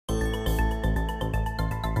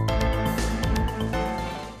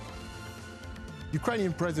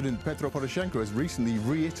Ukrainian President Petro Poroshenko has recently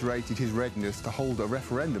reiterated his readiness to hold a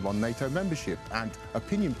referendum on NATO membership, and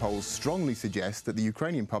opinion polls strongly suggest that the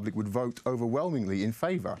Ukrainian public would vote overwhelmingly in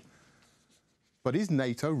favour. But is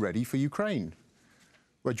NATO ready for Ukraine?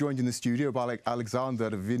 We're joined in the studio by Alexander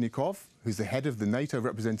Vinnikov, who's the head of the NATO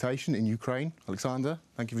representation in Ukraine. Alexander,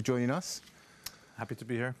 thank you for joining us. Happy to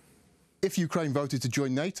be here. If Ukraine voted to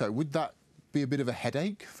join NATO, would that be a bit of a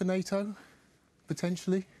headache for NATO,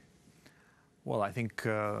 potentially? Well, I think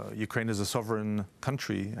Ukraine is a sovereign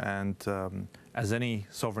country, and as any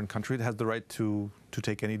sovereign country, it has the right to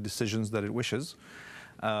take any decisions that it wishes.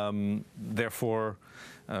 Therefore,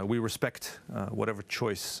 we respect whatever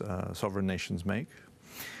choice sovereign nations make.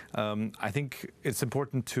 I think it's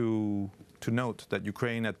important to note that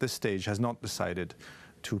Ukraine at this stage has not decided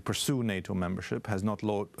to pursue NATO membership, has not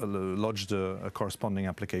lodged a corresponding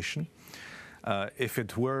application. If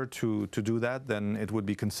it were to do that, then it would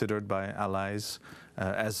be considered by allies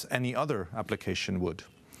as any other application would.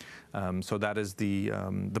 So that is the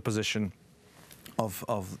position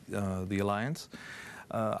of the alliance.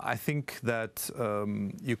 I think that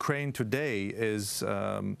Ukraine today is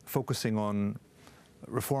focusing on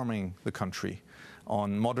reforming the country,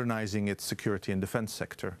 on modernizing its security and defense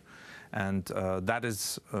sector. And that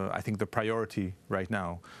is, I think, the priority right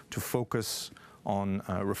now, to focus on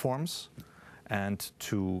reforms and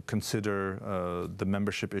to consider the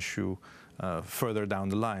membership issue further down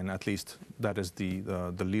the line. At least that is the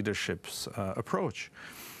leadership's approach.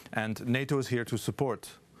 And NATO is here to support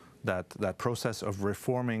that process of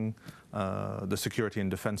reforming the security and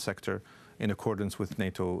defense sector in accordance with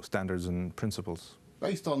NATO standards and principles.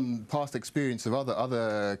 Based on past experience of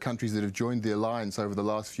other countries that have joined the alliance over the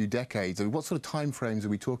last few decades, what sort of timeframes are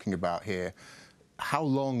we talking about here? How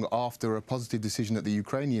long after a positive decision at the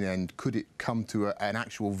Ukrainian end could it come to an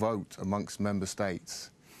actual vote amongst member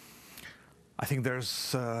states? I think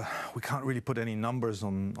we can't really put any numbers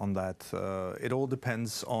on that. It all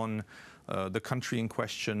depends on the country in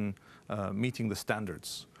question meeting the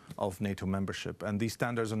standards of NATO membership. And these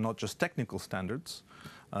standards are not just technical standards,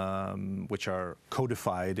 which are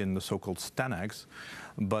codified in the so-called STANAGs,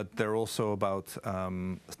 but they're also about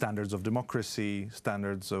standards of democracy,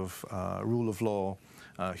 standards of rule of law,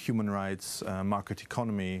 human rights, market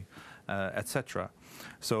economy, etc.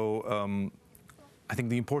 So I think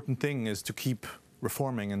the important thing is to keep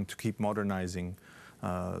reforming and to keep modernizing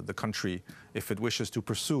the country if it wishes to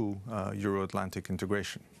pursue Euro-Atlantic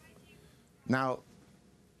integration. Now,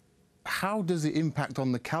 how does it impact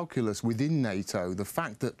on the calculus within NATO, the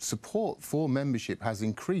fact that support for membership has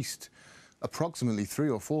increased approximately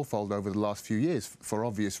 3- or 4-fold over the last few years for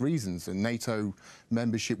obvious reasons? And NATO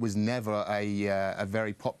membership was never a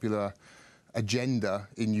very popular agenda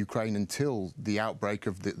in Ukraine until the outbreak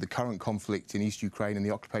of the current conflict in East Ukraine and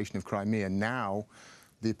the occupation of Crimea. Now,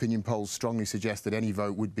 the opinion polls strongly suggest that any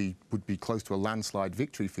vote would be close to a landslide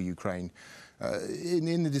victory for Ukraine.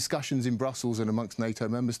 In the discussions in Brussels and amongst NATO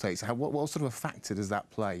member states, what sort of a factor does that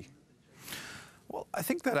play? Well, I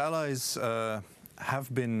think that allies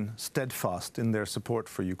have been steadfast in their support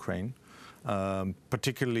for Ukraine,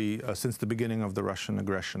 particularly since the beginning of the Russian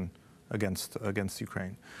aggression against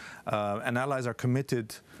Ukraine. And allies are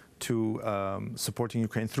committed to supporting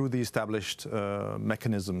Ukraine through the established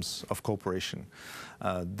mechanisms of cooperation.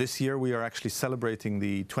 This year we are actually celebrating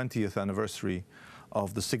the 20th anniversary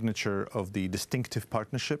of the signature of the distinctive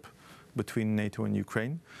partnership between NATO and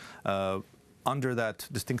Ukraine. Under that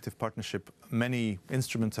distinctive partnership, many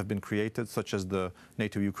instruments have been created, such as the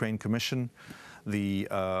NATO-Ukraine Commission, the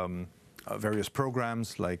various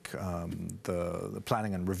programs like the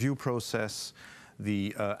planning and review process,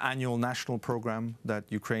 the annual national program that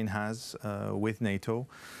Ukraine has with NATO.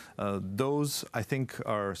 Those, I think,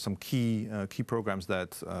 are some key programs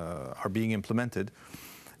that are being implemented.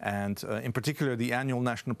 And in particular, the annual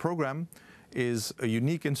national program is a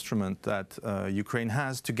unique instrument that Ukraine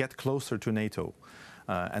has to get closer to NATO.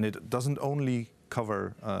 And it doesn't only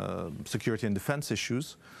cover security and defense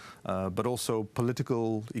issues, but also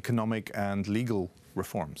political, economic, and legal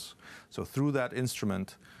reforms. So through that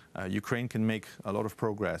instrument, Ukraine can make a lot of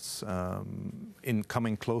progress in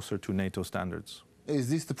coming closer to NATO standards. Is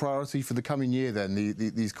this the priority for the coming year then,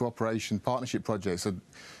 these cooperation partnership projects? So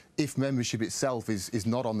if membership itself is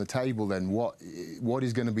not on the table, then what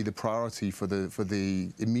is going to be the priority for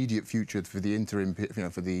the immediate future, for the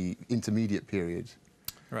for the intermediate period?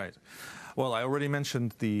 Right. Well, I already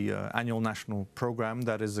mentioned the annual national program.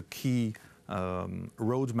 That is a key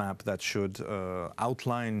roadmap that should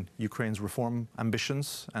outline Ukraine's reform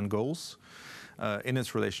ambitions and goals in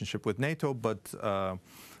its relationship with NATO, but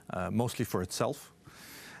mostly for itself,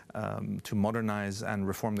 to modernize and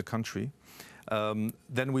reform the country.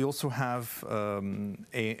 Then we also have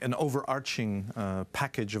an overarching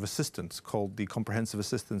package of assistance called the Comprehensive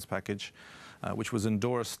Assistance Package, which was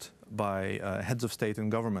endorsed by heads of state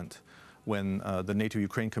and government when the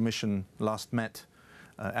NATO-Ukraine Commission last met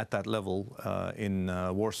at that level in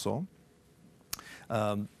Warsaw.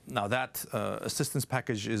 Now that assistance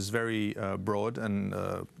package is very broad and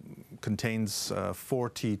contains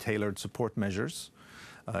 40 tailored support measures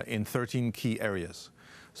in 13 key areas.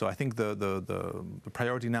 So I think the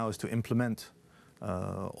priority now is to implement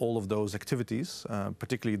all of those activities.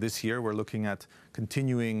 Particularly this year, we're looking at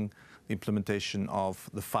continuing the implementation of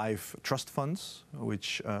the 5 trust funds,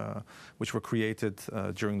 which were created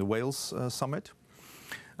during the Wales summit.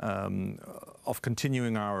 Of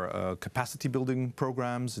continuing our capacity building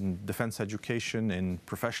programs in defense education, in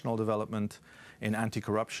professional development, in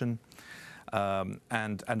anti-corruption,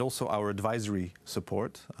 and also our advisory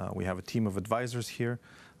support. We have a team of advisors here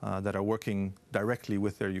that are working directly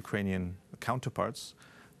with their Ukrainian counterparts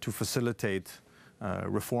to facilitate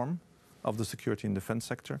reform of the security and defense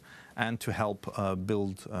sector and to help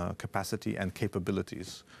build capacity and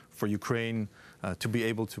capabilities for Ukraine to be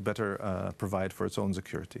able to better provide for its own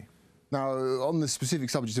security. Now, on the specific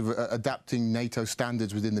subject of adapting NATO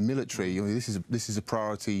standards within the military, I mean, this is a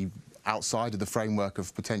priority outside of the framework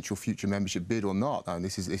of potential future membership bid or not. And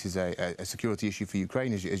this is a security issue for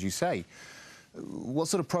Ukraine, as you say. What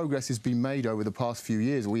sort of progress has been made over the past few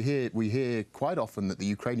years? We hear quite often that the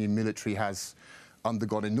Ukrainian military has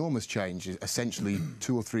undergone enormous change. Essentially,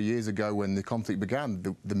 2 or 3 years ago, when the conflict began,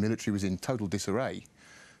 the military was in total disarray.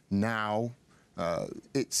 Now,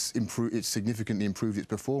 it's significantly improved its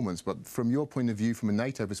performance. But from your point of view, from a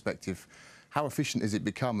NATO perspective, how efficient has it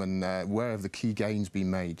become, and where have the key gains been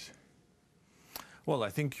made? Well, I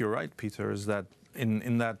think you're right, Peter, is that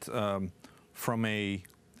in that from a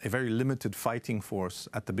very limited fighting force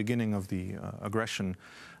at the beginning of the aggression,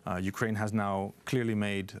 Ukraine has now clearly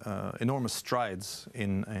made enormous strides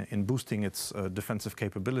in boosting its defensive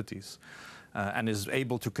capabilities and is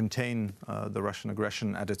able to contain the Russian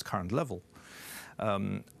aggression at its current level.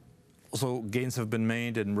 Also, gains have been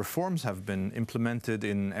made and reforms have been implemented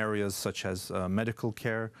in areas such as medical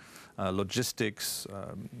care, logistics,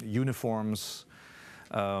 uniforms,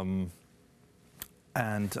 and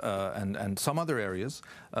some other areas.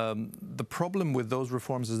 The problem with those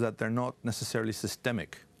reforms is that they're not necessarily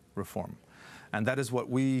systemic reform. And that is what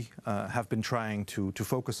we have been trying to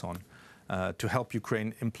focus on, to help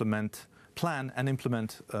Ukraine plan and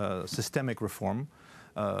implement systemic reform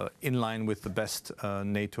in line with the best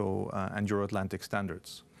NATO and Euro-Atlantic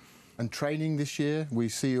standards. And training this year, we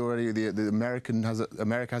see already the America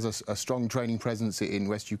has a strong training presence in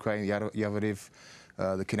West Ukraine, Yavoriv.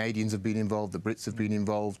 The Canadians have been involved, the Brits have been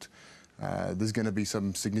involved. There's going to be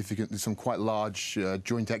some quite large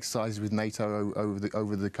joint exercises with NATO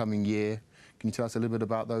over the coming year. Can you tell us a little bit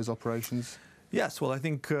about those operations? Yes, well, I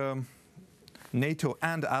think NATO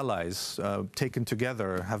and allies taken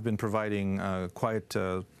together have been providing quite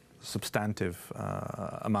substantive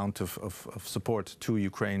amount of support to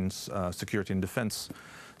Ukraine's security and defense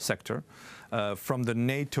sector. From the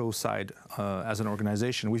NATO side, as an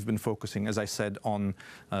organization, we've been focusing, as I said, on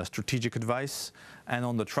strategic advice and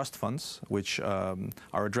on the trust funds, which are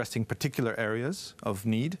addressing particular areas of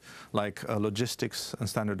need, like logistics and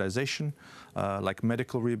standardization, like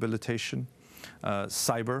medical rehabilitation,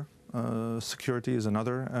 cyber security is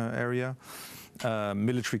another area,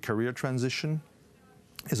 military career transition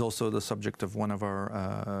is also the subject of one of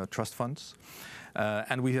our trust funds.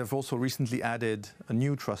 And we have also recently added a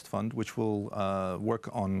new trust fund which will work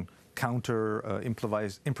on counter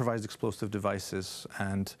improvised explosive devices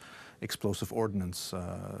and explosive ordnance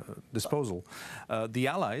disposal. The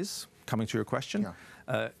allies, coming to your question,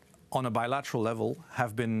 on a bilateral level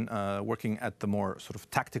have been working at the more sort of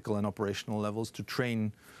tactical and operational levels to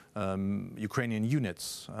train Ukrainian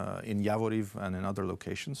units in Yavoriv and in other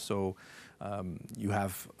locations. So you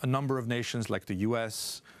have a number of nations like the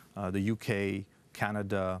US, the UK,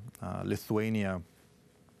 Canada, Lithuania,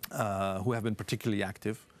 who have been particularly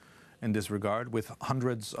active in this regard, with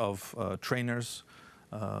hundreds of trainers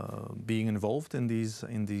being involved in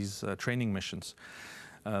these training missions.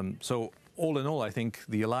 So all in all, I think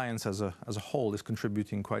the alliance as a whole is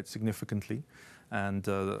contributing quite significantly, and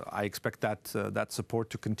I expect that support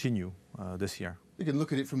to continue this year. You can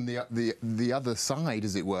look at it from the other side,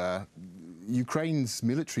 as it were. Ukraine's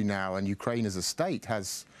military now, and Ukraine as a state,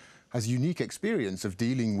 has unique experience of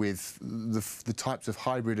dealing with the types of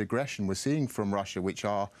hybrid aggression we're seeing from Russia, which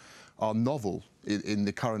are novel in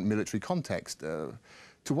the current military context.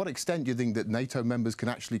 To what extent do you think that NATO members can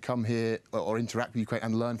actually come here or interact with Ukraine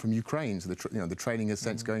and learn from Ukraine? So the training has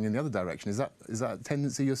sense going in the other direction. Is that a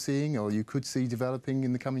tendency you're seeing, or you could see developing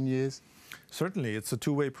in the coming years? Certainly, it's a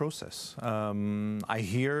two-way process. I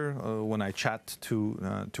hear when I chat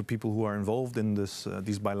to people who are involved in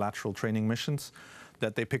these bilateral training missions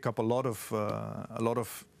that they pick up a lot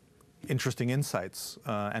of interesting insights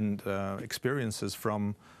and experiences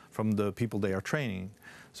from the people they are training.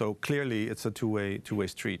 So clearly, it's a two-way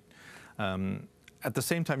street. At the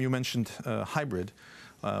same time, you mentioned hybrid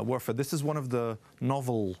warfare. This is one of the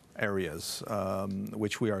novel areas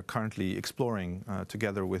which we are currently exploring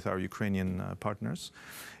together with our Ukrainian partners.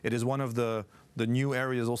 It is one of the new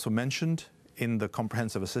areas also mentioned in the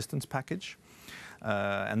comprehensive assistance package.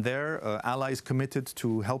 And there, allies committed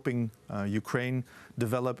to helping Ukraine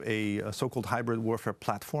develop a so-called hybrid warfare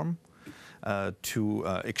platform to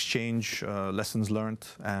exchange lessons learned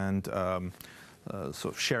and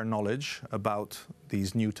sort of share knowledge about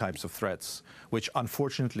these new types of threats, which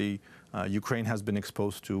unfortunately Ukraine has been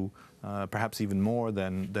exposed to perhaps even more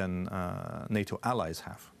than NATO allies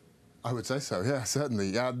have. I would say so, yeah,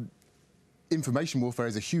 certainly. Information warfare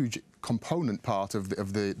is a huge component part of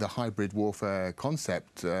the hybrid warfare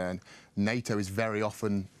concept. NATO is very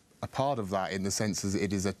often a part of that in the sense that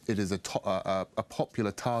it is a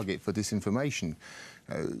popular target for disinformation.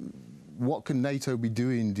 What can NATO be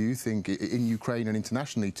doing, do you think, in Ukraine and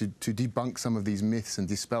internationally to debunk some of these myths and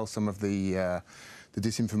dispel some of the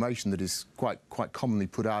disinformation that is quite commonly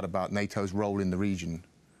put out about NATO's role in the region?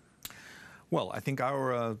 Well, I think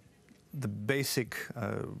the basic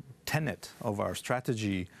tenet of our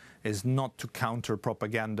strategy is not to counter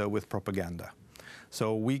propaganda with propaganda.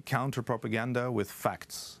 So we counter propaganda with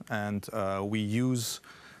facts, and we use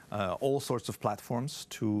all sorts of platforms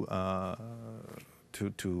to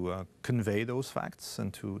convey those facts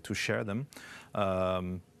and to share them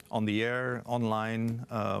on the air, online,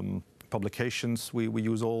 publications. We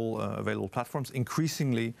use all available platforms,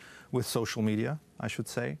 increasingly with social media, I should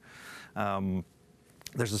say.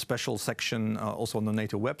 There's a special section also on the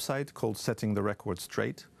NATO website called Setting the Record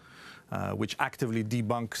Straight, which actively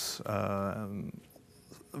debunks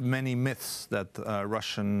many myths that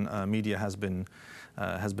Russian media has been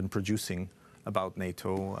producing about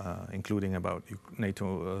NATO, including about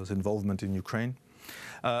NATO's involvement in Ukraine.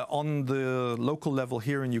 On the local level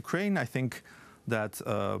here in Ukraine, I think that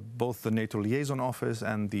both the NATO Liaison Office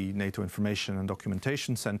and the NATO Information and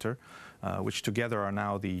Documentation Center, which together are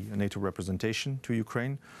now the NATO representation to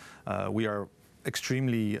Ukraine, we are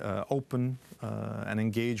extremely open and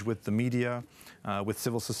engaged with the media, with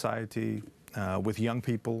civil society, with young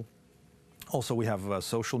people. Also, we have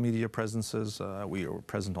social media presences. We are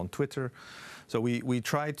present on Twitter. So we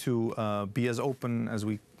try to be as open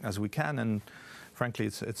as we can, and frankly,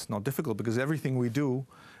 it's not difficult because everything we do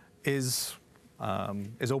is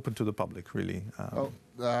open to the public, really.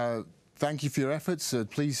 Thank you for your efforts.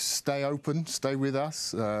 Please stay open, stay with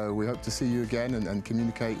us. We hope to see you again and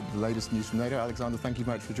communicate the latest news from NATO. Alexander, thank you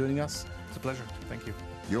very much for joining us. It's a pleasure. Thank you.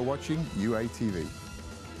 You're watching UA TV.